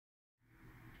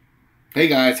Hey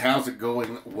guys, how's it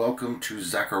going? Welcome to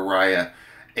Zechariah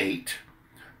 8.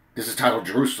 This is titled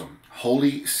Jerusalem,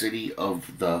 Holy City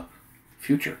of the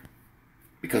Future,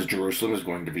 because Jerusalem is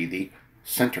going to be the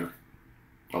center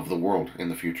of the world in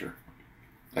the future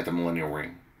at the millennial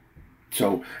reign.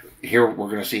 So here we're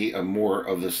going to see more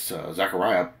of this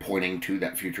Zechariah pointing to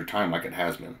that future time like it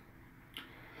has been.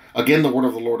 Again, the word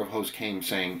of the Lord of hosts came,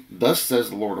 saying, Thus says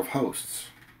the Lord of hosts,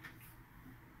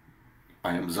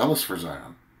 I am zealous for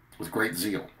Zion with great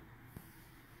zeal.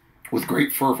 With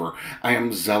great fervor, I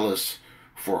am zealous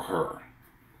for her.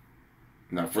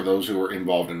 Now, for those who are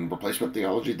involved in replacement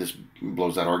theology, this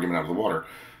blows that argument out of the water.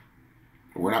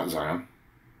 We're not Zion.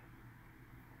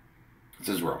 It's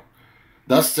Israel.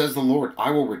 Thus says the Lord, I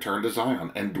will return to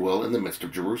Zion and dwell in the midst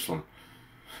of Jerusalem.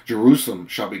 Jerusalem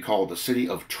shall be called the city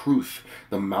of truth,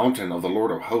 the mountain of the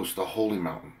Lord of hosts, the holy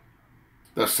mountain.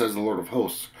 Thus says the Lord of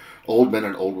hosts, old men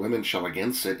and old women shall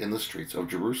again sit in the streets of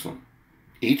Jerusalem,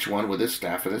 each one with his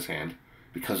staff in his hand,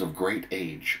 because of great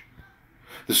age.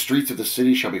 The streets of the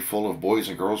city shall be full of boys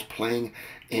and girls playing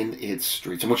in its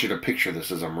streets. I want you to picture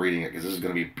this as I'm reading it, because this is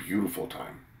going to be a beautiful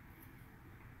time.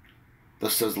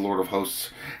 Thus says the Lord of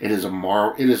hosts, it is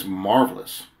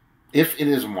marvelous. If it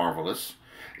is marvelous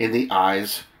in the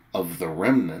eyes of the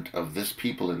remnant of this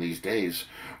people in these days,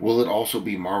 will it also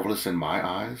be marvelous in my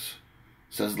eyes,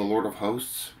 says the Lord of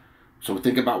hosts? So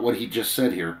think about what he just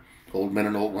said here. Old men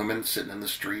and old women sitting in the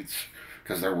streets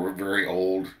because they're very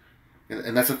old.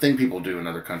 And that's the thing people do in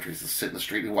other countries, is sit in the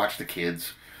street and watch the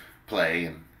kids play.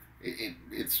 And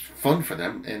it's fun for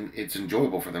them, and it's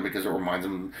enjoyable for them because it reminds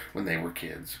them when they were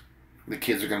kids. The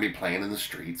kids are going to be playing in the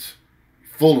streets,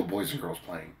 full of boys and girls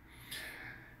playing.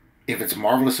 If it's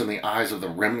marvelous in the eyes of the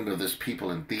remnant of this people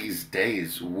in these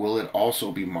days, will it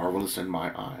also be marvelous in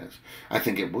my eyes? I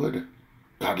think it would.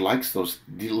 God likes those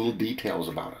little details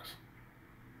about us.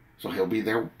 So he'll be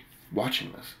there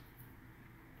watching this.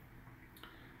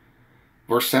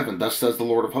 Verse 7, Thus says the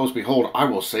Lord of hosts, Behold, I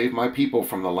will save my people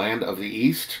from the land of the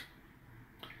east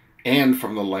and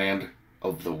from the land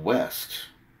of the west.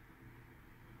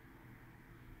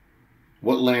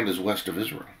 What land is west of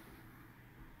Israel?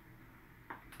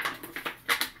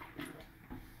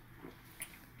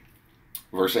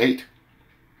 Verse 8,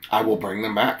 I will bring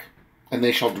them back, and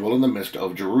they shall dwell in the midst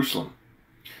of Jerusalem.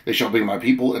 They shall be my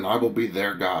people, and I will be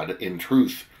their God in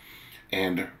truth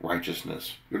and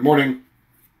righteousness. Good morning.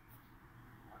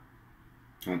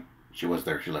 She was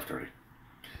there. She left already.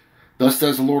 Thus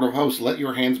says the Lord of hosts, let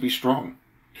your hands be strong.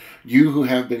 You who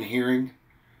have been hearing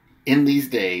in these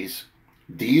days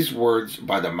these words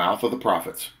by the mouth of the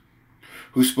prophets,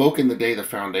 who spoke in the day the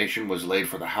foundation was laid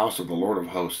for the house of the Lord of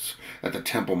hosts, that the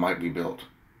temple might be built.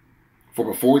 For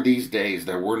before these days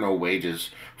there were no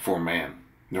wages for man,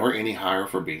 nor any hire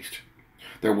for beast.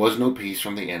 There was no peace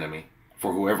from the enemy,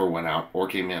 for whoever went out or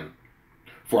came in.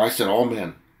 For I set all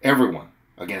men, everyone,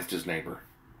 against his neighbor.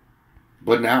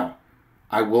 But now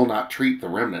I will not treat the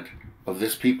remnant of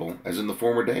this people as in the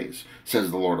former days,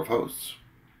 says the Lord of hosts.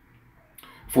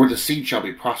 For the seed shall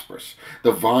be prosperous,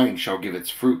 the vine shall give its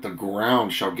fruit, the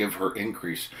ground shall give her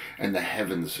increase, and the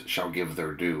heavens shall give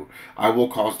their due. I will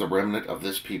cause the remnant of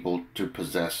this people to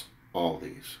possess all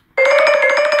these.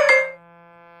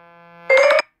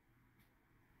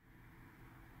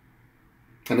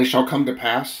 And it shall come to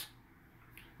pass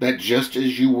that just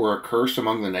as you were a curse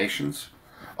among the nations,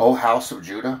 O house of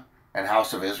Judah and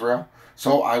house of Israel,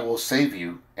 so I will save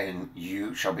you, and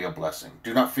you shall be a blessing.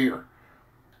 Do not fear.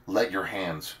 Let your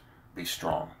hands be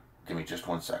strong. Give me just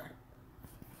 1 second.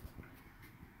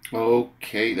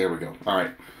 Okay, there we go. All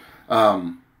right.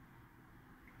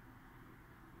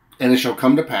 And it shall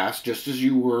come to pass, just as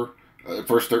you were,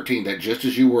 verse 13, that just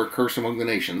as you were a curse among the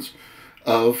nations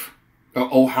of,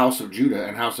 O house of Judah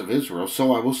and house of Israel,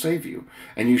 so I will save you,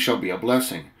 and you shall be a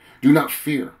blessing. Do not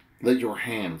fear. Let your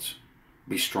hands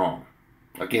be strong.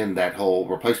 Again, that whole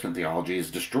replacement theology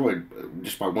is destroyed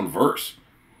just by one verse.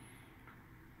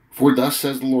 For thus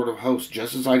says the Lord of hosts,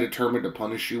 just as I determined to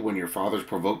punish you when your fathers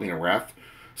provoked me to wrath,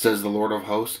 says the Lord of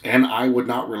hosts, and I would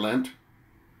not relent,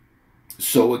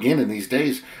 so again in these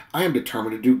days I am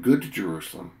determined to do good to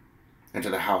Jerusalem and to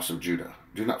the house of Judah.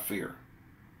 Do not fear.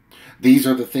 These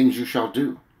are the things you shall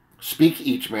do. Speak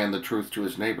each man the truth to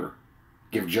his neighbor.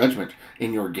 Give judgment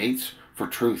in your gates for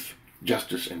truth,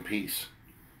 justice, and peace.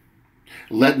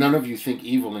 Let none of you think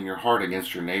evil in your heart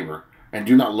against your neighbor, and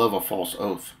do not love a false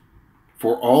oath.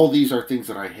 For all these are things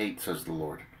that I hate, says the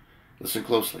Lord. Listen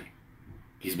closely.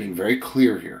 He's being very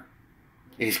clear here.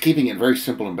 He's keeping it very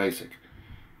simple and basic.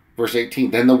 Verse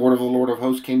 18, Then the word of the Lord of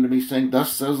hosts came to me, saying,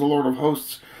 Thus says the Lord of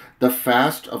hosts, the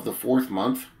fast of the 4th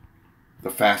month,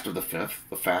 the fast of the 5th,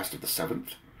 the fast of the 7th,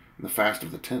 The fast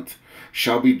of the 10th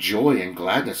shall be joy and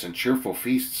gladness and cheerful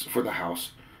feasts for the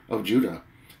house of Judah.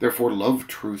 Therefore love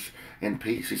truth and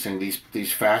peace. He's saying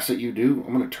these fasts that you do,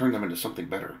 I'm going to turn them into something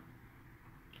better.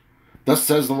 Thus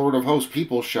says the Lord of hosts,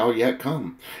 people shall yet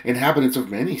come, inhabitants of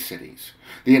many cities.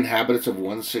 The inhabitants of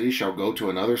one city shall go to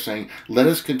another, saying, let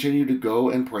us continue to go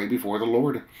and pray before the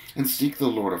Lord, and seek the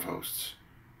Lord of hosts.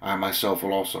 I myself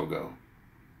will also go.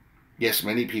 Yes,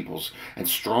 many peoples and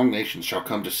strong nations shall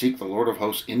come to seek the Lord of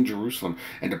hosts in Jerusalem,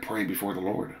 and to pray before the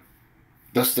Lord.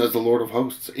 Thus says the Lord of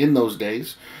hosts, in those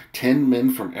days 10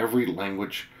 men from every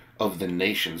language of the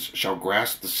nations shall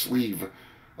grasp the sleeve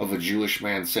of a Jewish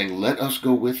man, saying, let us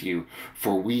go with you,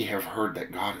 for we have heard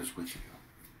that God is with you.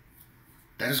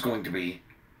 That is going to be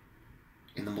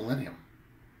in the millennium.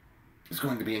 It's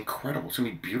going to be incredible. It's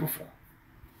going to be beautiful.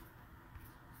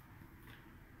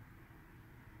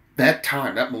 That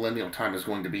time, that millennial time, is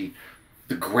going to be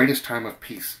the greatest time of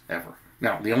peace ever.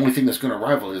 Now, the only thing that's going to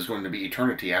rival it is going to be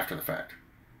eternity after the fact.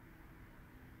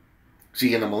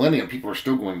 See, in the millennium, people are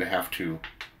still going to have to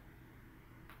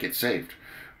get saved.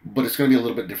 But it's going to be a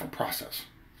little bit different process.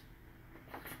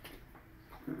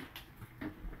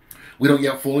 We don't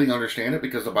yet fully understand it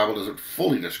because the Bible doesn't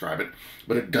fully describe it,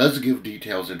 but it does give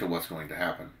details into what's going to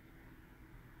happen.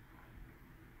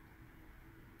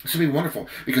 It's going to be wonderful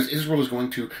because Israel is going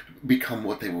to become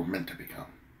what they were meant to become.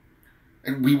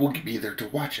 And we will be there to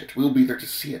watch it. We'll be there to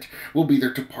see it. We'll be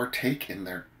there to partake in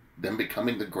them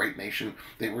becoming the great nation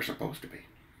they were supposed to be.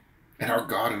 And our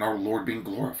God and our Lord being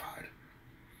glorified.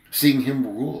 Seeing Him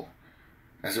rule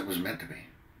as it was meant to be.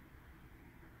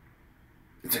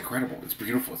 It's incredible. It's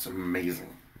beautiful. It's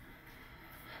amazing.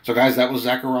 So guys, that was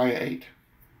Zechariah 8.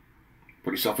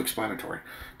 Pretty self-explanatory.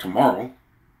 Tomorrow,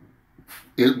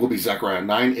 it will be Zechariah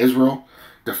 9. Israel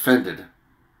defended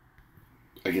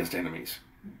against enemies.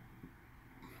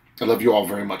 I love you all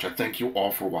very much. I thank you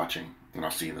all for watching, and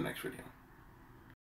I'll see you in the next video.